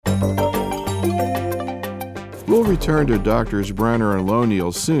We'll return to Drs. Brenner and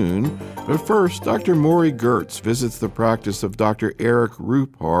Loneal soon, but first, Dr. Morie A Gertz visits the practice of Dr. Erik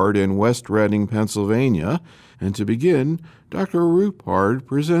Rupard in West Reading, Pennsylvania. And to begin, Dr. Rupard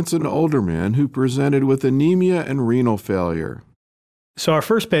presents an older man who presented with anemia and renal failure. So our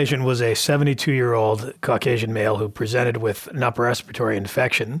first patient was a 72-year-old Caucasian male who presented with an upper respiratory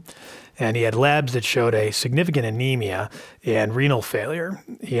infection, and he had labs that showed a significant anemia and renal failure.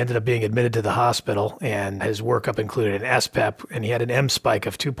 He ended up being admitted to the hospital, and his workup included an SPEP, and he had an M spike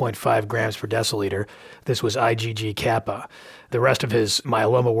of 2.5 grams per deciliter. This was IgG kappa. The rest of his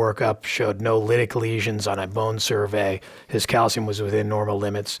myeloma workup showed no lytic lesions on a bone survey. His calcium was within normal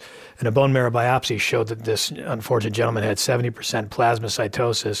limits. And a bone marrow biopsy showed that this unfortunate gentleman had 70%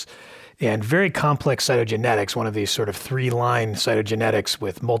 plasmacytosis and very complex cytogenetics, one of these sort of three-line cytogenetics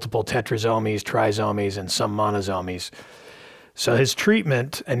with multiple tetrasomes, trisomes, and some monosomes. So his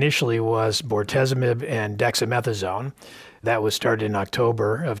treatment initially was bortezomib and dexamethasone. That was started in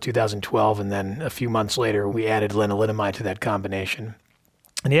October of 2012, and then a few months later, we added lenalidomide to that combination.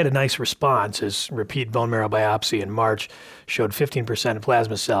 And he had a nice response. His repeat bone marrow biopsy in March showed 15%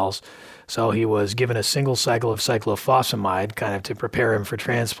 plasma cells. So he was given a single cycle of cyclophosphamide kind of to prepare him for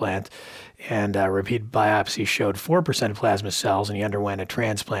transplant. And repeat biopsy showed 4% plasma cells, and he underwent a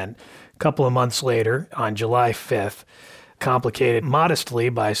transplant. A couple of months later, on July 5th, complicated modestly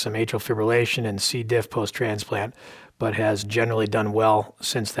by some atrial fibrillation and C. diff post-transplant, but has generally done well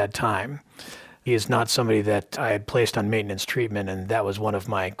since that time. He is not somebody that I had placed on maintenance treatment, and that was one of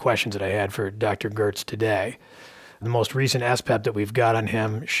my questions that I had for Dr. Gertz today. The most recent SPEP that we've got on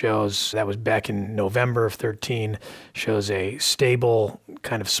him shows, that was back in November of 13, shows a stable,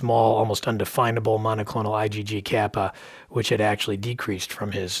 kind of small, almost undefinable monoclonal IgG kappa, which had actually decreased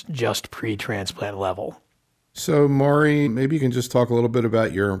from his just pre-transplant level. So, Morie, maybe you can just talk a little bit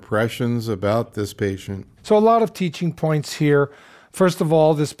about your impressions about this patient. So a lot of teaching points here. First of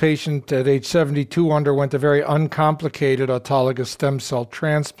all, this patient at age 72 underwent a very uncomplicated autologous stem cell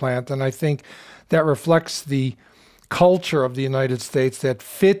transplant, and I think that reflects the culture of the United States that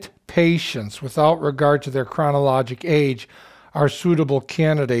fit patients, without regard to their chronologic age, are suitable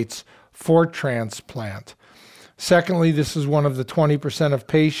candidates for transplant. Secondly, this is one of the 20% of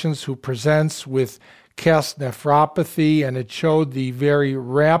patients who presents with cast nephropathy, and it showed the very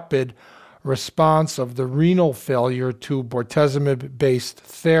rapid response of the renal failure to bortezomib-based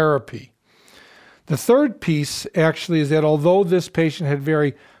therapy. The third piece actually is that although this patient had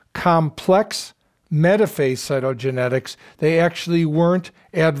very complex metaphase cytogenetics, they actually weren't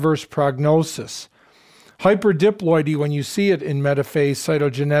adverse prognosis. Hyperdiploidy, when you see it in metaphase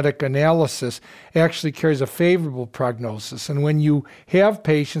cytogenetic analysis, actually carries a favorable prognosis. And when you have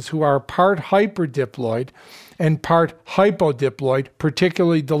patients who are part hyperdiploid and part hypodiploid,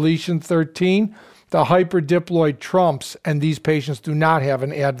 particularly deletion 13, the hyperdiploid trumps, and these patients do not have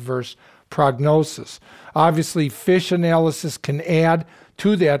an adverse prognosis. Obviously, FISH analysis can add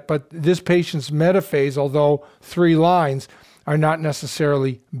to that, but this patient's metaphase, although 3 lines, are not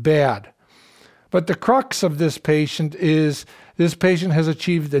necessarily bad. But the crux of this patient is this patient has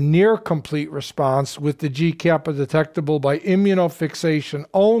achieved a near complete response with the G-kappa detectable by immunofixation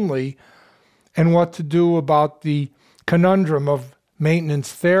only, and what to do about the conundrum of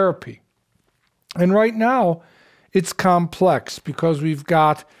maintenance therapy. And right now, it's complex because we've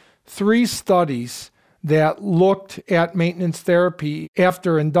got 3 studies that looked at maintenance therapy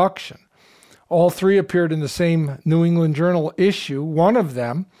after induction. All 3 appeared in the same New England Journal issue. One of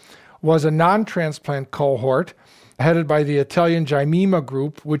them was a non-transplant cohort headed by the Italian Gymema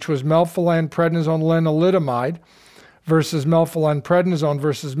group, which was melphalan, prednisone, lenalidomide versus melphalan, prednisone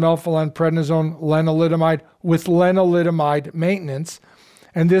versus melphalan, prednisone, lenalidomide with lenalidomide maintenance.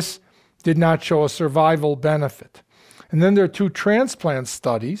 And this did not show a survival benefit. And then there are 2 transplant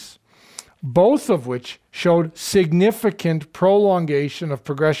studies, both of which showed significant prolongation of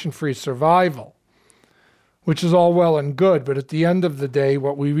progression-free survival, which is all well and good, but at the end of the day,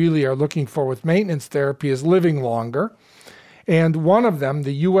 what we really are looking for with maintenance therapy is living longer. And one of them,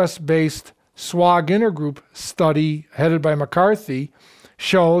 the US-based SWOG intergroup study headed by McCarthy,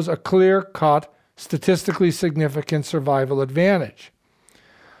 shows a clear-cut, statistically significant survival advantage.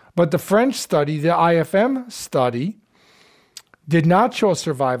 But the French study, the IFM study, did not show a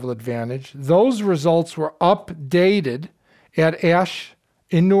survival advantage. Those results were updated at ASH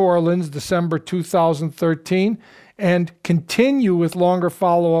in New Orleans, December 2013, and continue with longer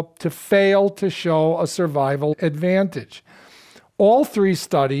follow-up to fail to show a survival advantage. All 3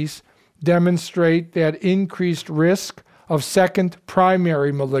 studies demonstrate that increased risk of second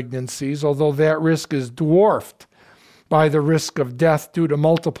primary malignancies, although that risk is dwarfed by the risk of death due to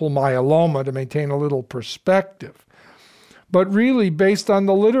multiple myeloma to maintain a little perspective. But really, based on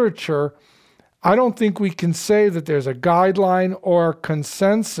the literature, I don't think we can say that there's a guideline or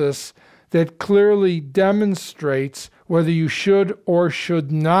consensus that clearly demonstrates whether you should or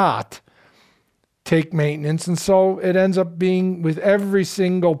should not take maintenance. And so it ends up being, with every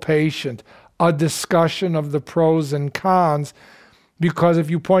single patient, a discussion of the pros and cons, because if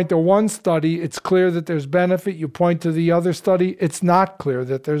you point to one study, it's clear that there's benefit. You point to the other study, it's not clear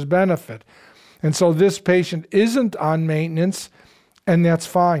that there's benefit. And so this patient isn't on maintenance, and that's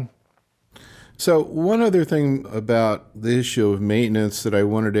fine. So one other thing about the issue of maintenance that I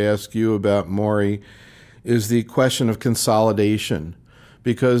wanted to ask you about, Morie, is the question of consolidation.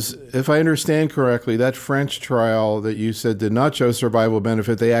 Because if I understand correctly, that French trial that you said did not show survival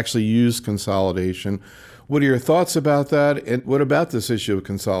benefit, they actually used consolidation. What are your thoughts about that? And what about this issue of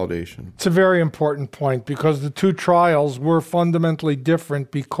consolidation? It's a very important point, because the two trials were fundamentally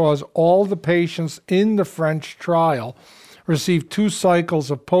different, because all the patients in the French trial received 2 cycles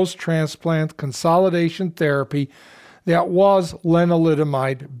of post-transplant consolidation therapy that was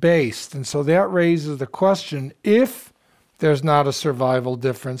lenalidomide-based. And so that raises the question, if there's not a survival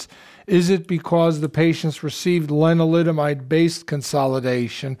difference, is it because the patients received lenalidomide-based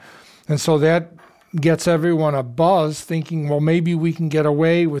consolidation? And so that gets everyone a buzz, thinking, well, maybe we can get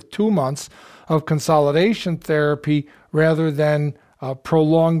away with 2 months of consolidation therapy rather than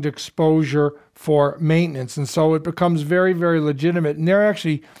prolonged exposure for maintenance. And so it becomes very, very legitimate. And there are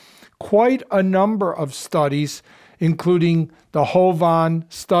actually quite a number of studies, including the HOVON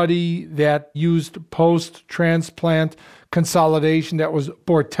study that used post-transplant consolidation that was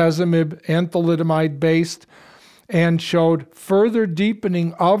bortezomib and thalidomide-based, and showed further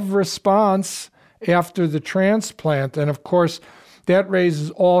deepening of response after the transplant. And of course, that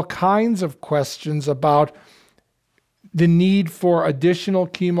raises all kinds of questions about the need for additional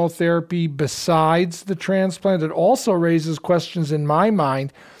chemotherapy besides the transplant. It also raises questions in my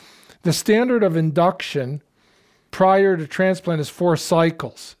mind. The standard of induction prior to transplant is 4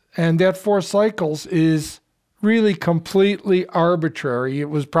 cycles, and that 4 cycles is really completely arbitrary. It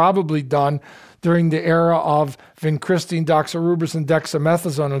was probably done during the era of vincristine, doxorubicin,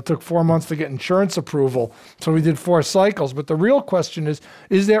 dexamethasone, and it took 4 months to get insurance approval. So we did 4 cycles. But the real question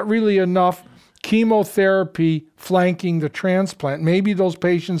is that really enough chemotherapy flanking the transplant? Maybe those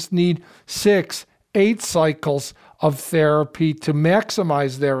patients need 6, 8 cycles of therapy to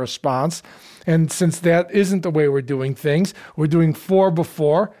maximize their response. And since that isn't the way we're doing things, we're doing 4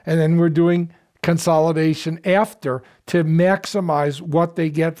 before, and then we're doing consolidation after to maximize what they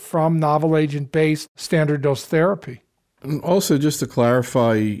get from novel agent-based standard dose therapy. And also, just to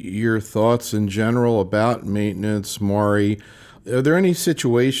clarify your thoughts in general about maintenance, Morie, are there any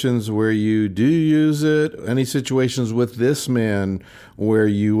situations where you do use it? Any situations with this man where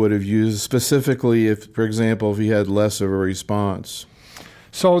you would have used specifically if, for example, if he had less of a response?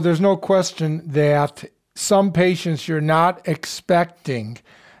 So there's no question that some patients you're not expecting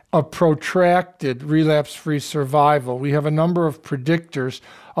a protracted relapse-free survival. We have a number of predictors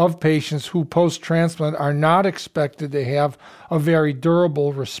of patients who post-transplant are not expected to have a very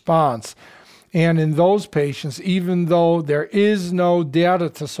durable response. And in those patients, even though there is no data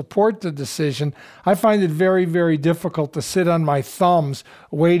to support the decision, I find it very, very difficult to sit on my thumbs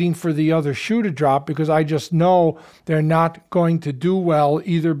waiting for the other shoe to drop, because I just know they're not going to do well,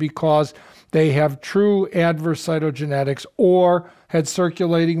 either because they have true adverse cytogenetics or had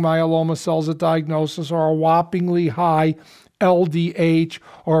circulating myeloma cells at diagnosis, or a whoppingly high LDH,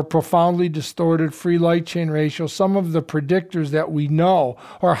 or a profoundly distorted free light chain ratio. Some of the predictors that we know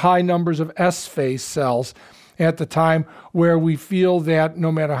are high numbers of S-phase cells at the time, where we feel that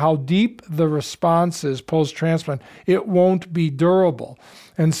no matter how deep the response is post-transplant, it won't be durable.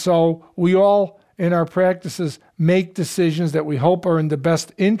 And so we all in our practices make decisions that we hope are in the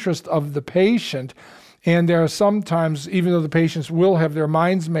best interest of the patient. And there are sometimes, even though the patients will have their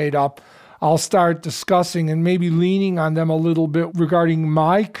minds made up, I'll start discussing and maybe leaning on them a little bit regarding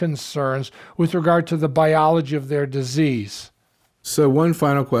my concerns with regard to the biology of their disease. So one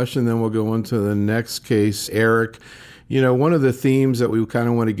final question, then we'll go on to the next case. Erik, one of the themes that we kind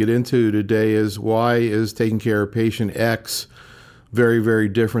of want to get into today is, why is taking care of patient X very, very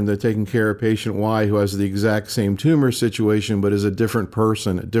different than taking care of patient Y, who has the exact same tumor situation but is a different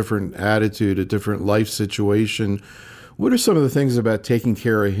person, a different attitude, a different life situation? What are some of the things about taking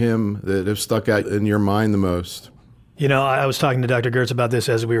care of him that have stuck out in your mind the most? I was talking to Dr. Gertz about this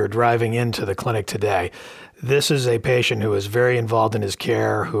as we were driving into the clinic today. This is a patient who is very involved in his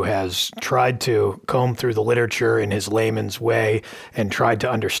care, who has tried to comb through the literature in his layman's way and tried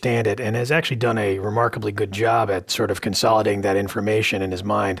to understand it, and has actually done a remarkably good job at sort of consolidating that information in his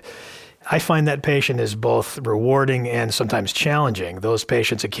mind. I find that patient is both rewarding and sometimes challenging. Those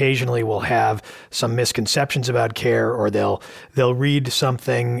patients occasionally will have some misconceptions about care, or they'll read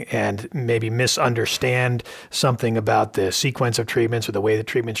something and maybe misunderstand something about the sequence of treatments or the way the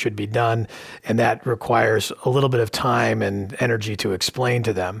treatment should be done, and that requires a little bit of time and energy to explain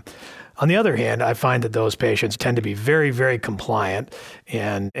to them. On the other hand, I find that those patients tend to be very, very compliant,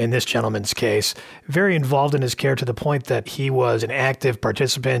 and in this gentleman's case, very involved in his care to the point that he was an active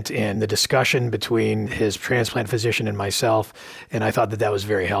participant in the discussion between his transplant physician and myself, and I thought that that was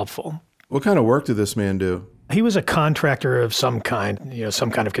very helpful. What kind of work did this man do? He was a contractor of some kind,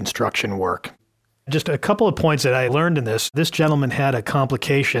 some kind of construction work. Just a couple of points that I learned in this. This gentleman had a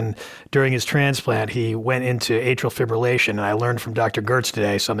complication during his transplant. He went into atrial fibrillation, and I learned from Dr. Gertz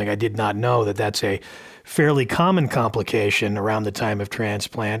today something I did not know, that's a fairly common complication around the time of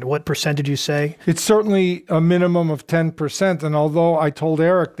transplant. What percent did you say? It's certainly a minimum of 10%, and although I told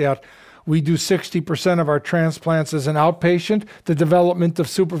Erik that we do 60% of our transplants as an outpatient, the development of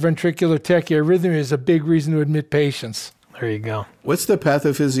supraventricular tachyarrhythmia is a big reason to admit patients. There you go. What's the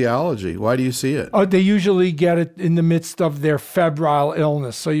pathophysiology? Why do you see it? They usually get it in the midst of their febrile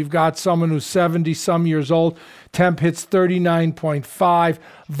illness. So you've got someone who's 70-some years old, temp hits 39.5,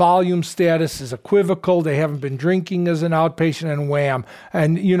 volume status is equivocal, they haven't been drinking as an outpatient, and wham.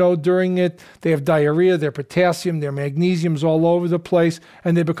 And, during it, they have diarrhea, their potassium, their magnesium's all over the place,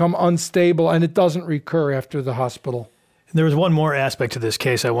 and they become unstable, and it doesn't recur after the hospital. There was one more aspect to this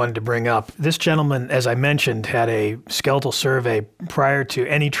case I wanted to bring up. This gentleman, as I mentioned, had a skeletal survey prior to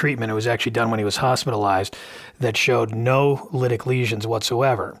any treatment. It was actually done when he was hospitalized, that showed no lytic lesions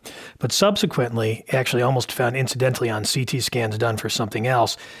whatsoever. But subsequently, actually almost found incidentally on CT scans done for something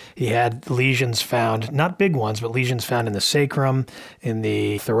else, he had lesions found, not big ones, but lesions found in the sacrum, in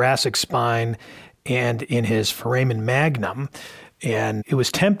the thoracic spine, and in his foramen magnum. And it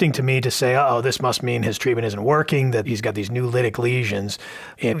was tempting to me to say, this must mean his treatment isn't working, that he's got these new lytic lesions.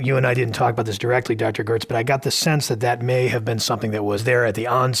 And you and I didn't talk about this directly, Dr. Gertz, but I got the sense that may have been something that was there at the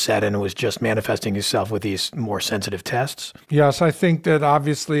onset and was just manifesting itself with these more sensitive tests. Yes, I think that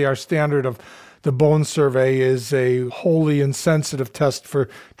obviously our standard of the bone survey is a wholly insensitive test for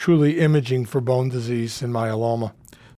truly imaging for bone disease in myeloma.